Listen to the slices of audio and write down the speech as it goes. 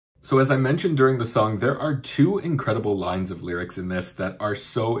So as I mentioned during the song, there are two incredible lines of lyrics in this that are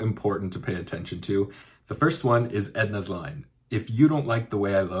so important to pay attention to. The first one is Edna's line, "If you don't like the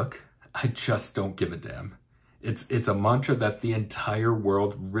way I look, I just don't give a damn." It's a mantra that the entire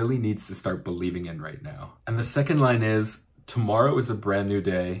world really needs to start believing in right now. And the second line is, "Tomorrow is a brand new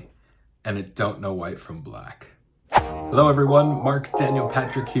day, and it don't know white from black." Hello everyone, Marc Daniel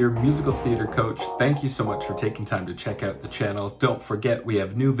Patrick here, musical theater coach. Thank you so much for taking time to check out the channel. Don't forget we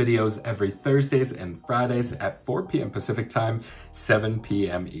have new videos every Thursdays and Fridays at 4 p.m. Pacific time, 7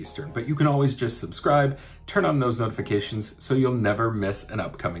 p.m. Eastern. But you can always just subscribe, turn on those notifications so you'll never miss an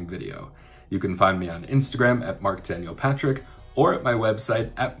upcoming video. You can find me on Instagram at Marc Daniel Patrick or at my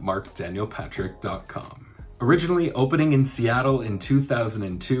website at marcdanielpatrick.com. Originally opening in Seattle in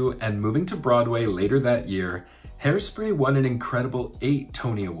 2002 and moving to Broadway later that year, Hairspray won an incredible 8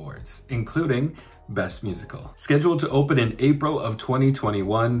 Tony Awards, including Best Musical. Scheduled to open in April of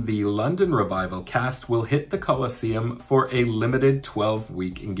 2021, the London revival cast will hit the Coliseum for a limited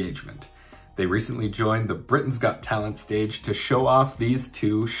 12-week engagement. They recently joined the Britain's Got Talent stage to show off these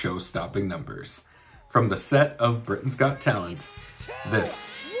 2 show-stopping numbers. From the set of Britain's Got Talent,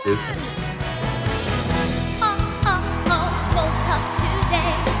 this is Hairspray.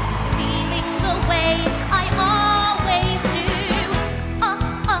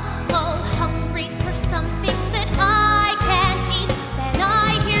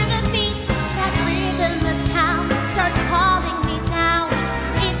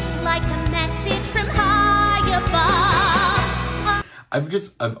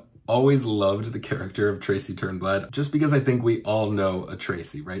 I've always loved the character of Tracy Turnblad, just because I think we all know a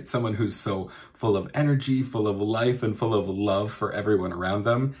Tracy, right? Someone who's so full of energy, full of life, and full of love for everyone around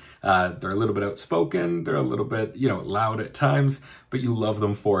them. They're a little bit outspoken, they're a little bit, loud at times, but you love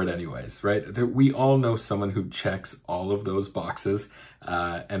them for it anyways, right? We all know someone who checks all of those boxes,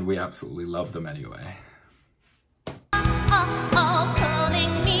 and we absolutely love them anyway.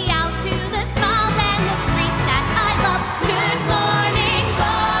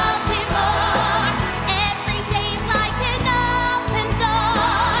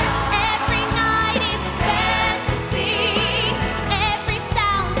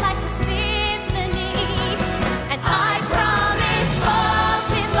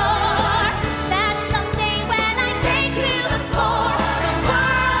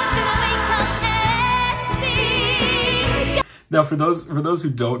 Now, for those who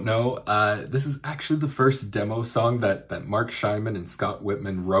don't know, this is actually the first demo song that Marc Shaiman and Scott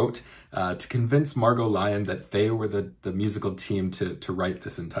Whitman wrote to convince Margot Lyon that they were the musical team to write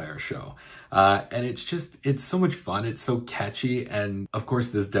this entire show. And it's so much fun, it's so catchy, and of course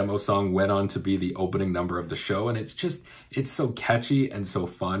this demo song went on to be the opening number of the show, and it's so catchy and so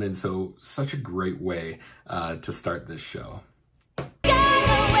fun, and such a great way to start this show.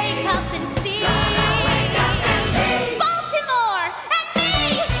 Gotta wake up and see.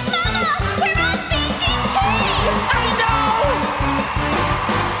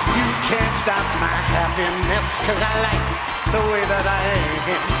 Stop my happiness, 'cause I like the way that I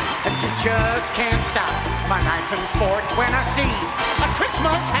am. And you just can't stop my knife and fork when I see a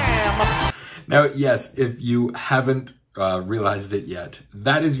Christmas ham. Now, yes, if you haven't realized it yet,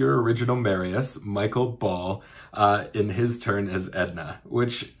 that is your original Marius, Michael Ball, in his turn as Edna,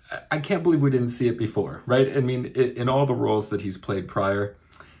 which I can't believe we didn't see it before, right? I mean, in all the roles that he's played prior,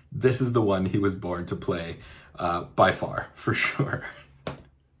 this is the one he was born to play, by far, for sure.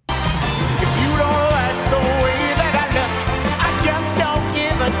 If you don't like the way that I look, I just don't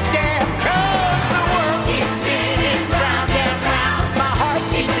give a damn, 'cause the world is spinning round and round. My heart's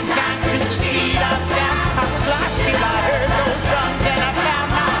beating time to the speed of sound. I was lost till I heard those drums and I found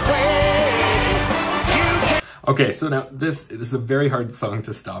my way. Okay, so now this is a very hard song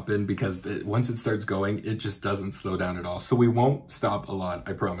to stop in because once it starts going, it just doesn't slow down at all. So we won't stop a lot,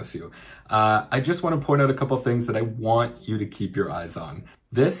 I promise you. I just want to point out a couple things that I want you to keep your eyes on.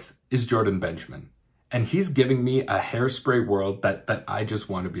 This is Jordan Benjamin, and he's giving me a Hairspray world that I just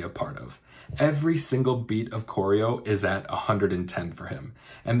want to be a part of. Every single beat of choreo is at 110 for him.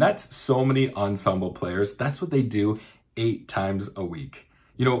 And that's so many ensemble players. That's what they do 8 times a week.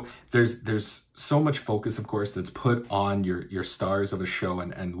 There's so much focus, of course, that's put on your stars of a show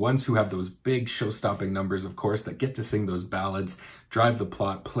and ones who have those big show-stopping numbers, of course, that get to sing those ballads, drive the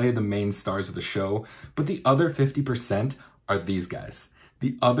plot, play the main stars of the show. But the other 50% are these guys.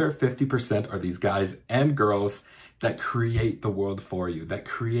 The other 50% are these guys and girls that create the world for you, that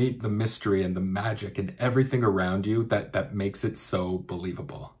create the mystery and the magic and everything around you that makes it so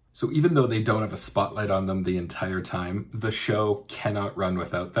believable. So even though they don't have a spotlight on them the entire time, the show cannot run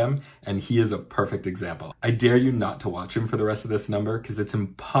without them, and he is a perfect example. I dare you not to watch him for the rest of this number because it's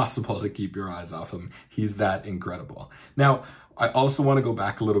impossible to keep your eyes off him. He's that incredible. Now, I also want to go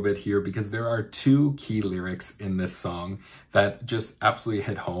back a little bit here because there are two key lyrics in this song that just absolutely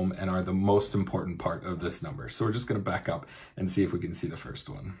hit home and are the most important part of this number. So we're just going to back up and see if we can see the first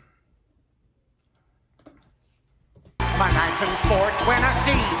one. My knife and fork when I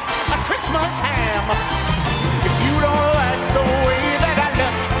see a Christmas ham. If you don't like the way that I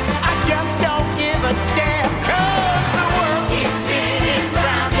look, I just don't give a damn. 'Cause the world is spinning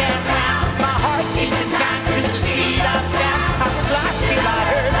round and round. My heart's keeping time to the speed of sound. I was lost till I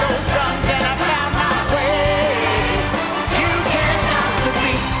heard those drums and I found my way. You can't stop the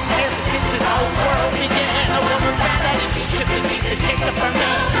beat. Ever since this whole world began, a woman found that if she shook it, she could shake up her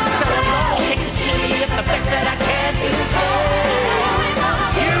man. So I'm gonna shake the shimmy at the best that I can do.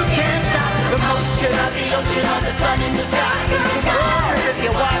 You can't stop the motion of the ocean, of the sun in the sky. If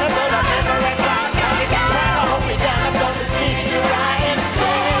you wanna go to never end right now, if you try to hold me down, I'm gonna spin in your eye and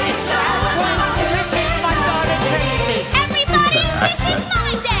say, swing, this is my daughter Tracy. Everybody, this is my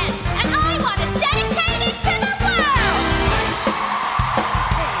dance, and I want to dedicate it to the world.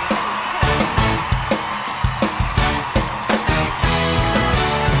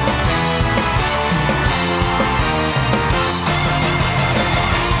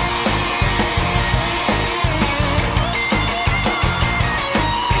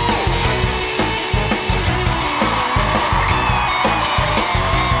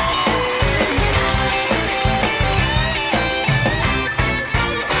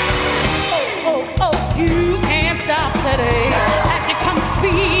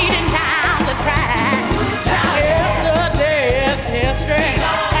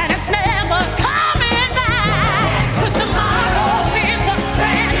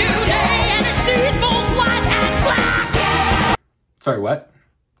 Sorry, what?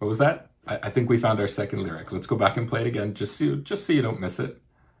 What was that? I think we found our second lyric. Let's go back and play it again just so you don't miss it.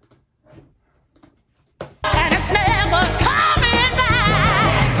 And it's never coming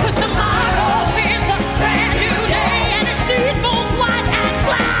back, 'cause tomorrow is a brand new day, and it sees both white and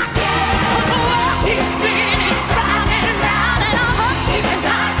black. 'Cause the world keeps spinning round and round, and our hearts keeping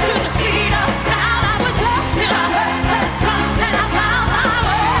time to the speed of sound. I was lost till I heard the drums and I found my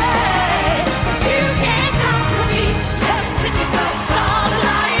way. You can't stop the beat, ever since we first saw the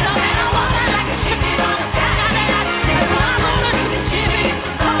light up, and I wanna like a chicken on a Saturday night. And I'm gonna do the shimmy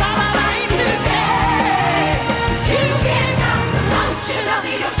all my life today. You can't stop the motion of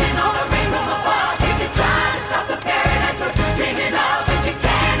the ocean or the rainbow above. You can try to stop the paradise we're dreaming of, but you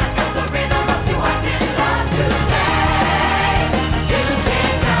cannot stop the rhythm of two hearts in love to stay. You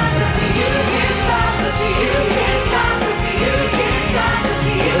can't stop the beat. You can't stop the beat. You can't stop the beat. You can't stop the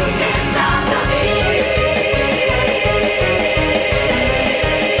beat. You can't stop the beat.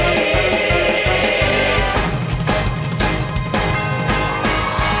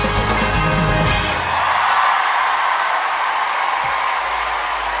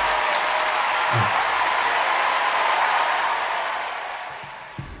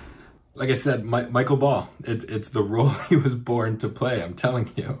 Like I said, Michael Ball, it's the role he was born to play, I'm telling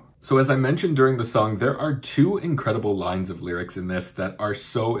you. So as I mentioned during the song, there are two incredible lines of lyrics in this that are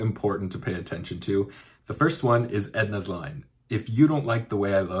so important to pay attention to. The first one is Edna's line, "If you don't like the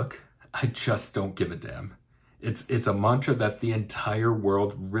way I look, I just don't give a damn." It's a mantra that the entire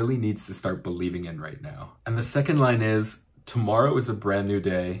world really needs to start believing in right now. And the second line is, "Tomorrow is a brand new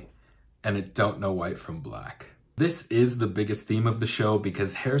day, and it don't know white from black." This is the biggest theme of the show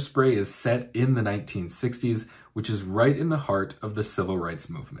because Hairspray is set in the 1960s, which is right in the heart of the civil rights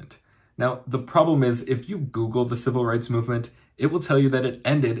movement. Now, the problem is if you Google the civil rights movement, it will tell you that it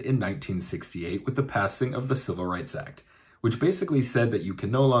ended in 1968 with the passing of the Civil Rights Act, which basically said that you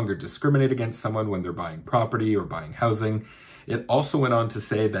can no longer discriminate against someone when they're buying property or buying housing. It also went on to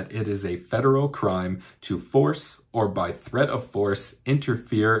say that it is a federal crime to force or by threat of force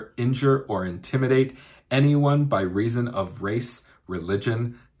interfere, injure, or intimidate anyone by reason of race,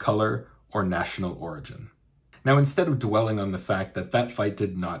 religion, color, or national origin. Now, instead of dwelling on the fact that that fight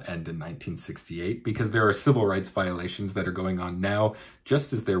did not end in 1968, because there are civil rights violations that are going on now,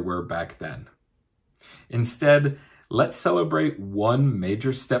 just as there were back then. Instead, let's celebrate one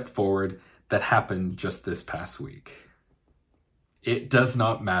major step forward that happened just this past week. It does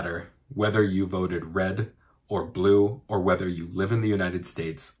not matter whether you voted red or blue, or whether you live in the United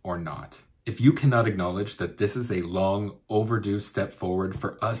States or not. If you cannot acknowledge that this is a long overdue step forward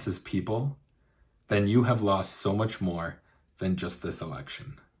for us as people, then you have lost so much more than just this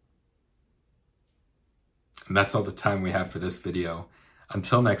election. And that's all the time we have for this video.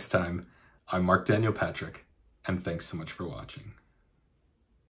 Until next time, I'm Mark Daniel Patrick, and thanks so much for watching.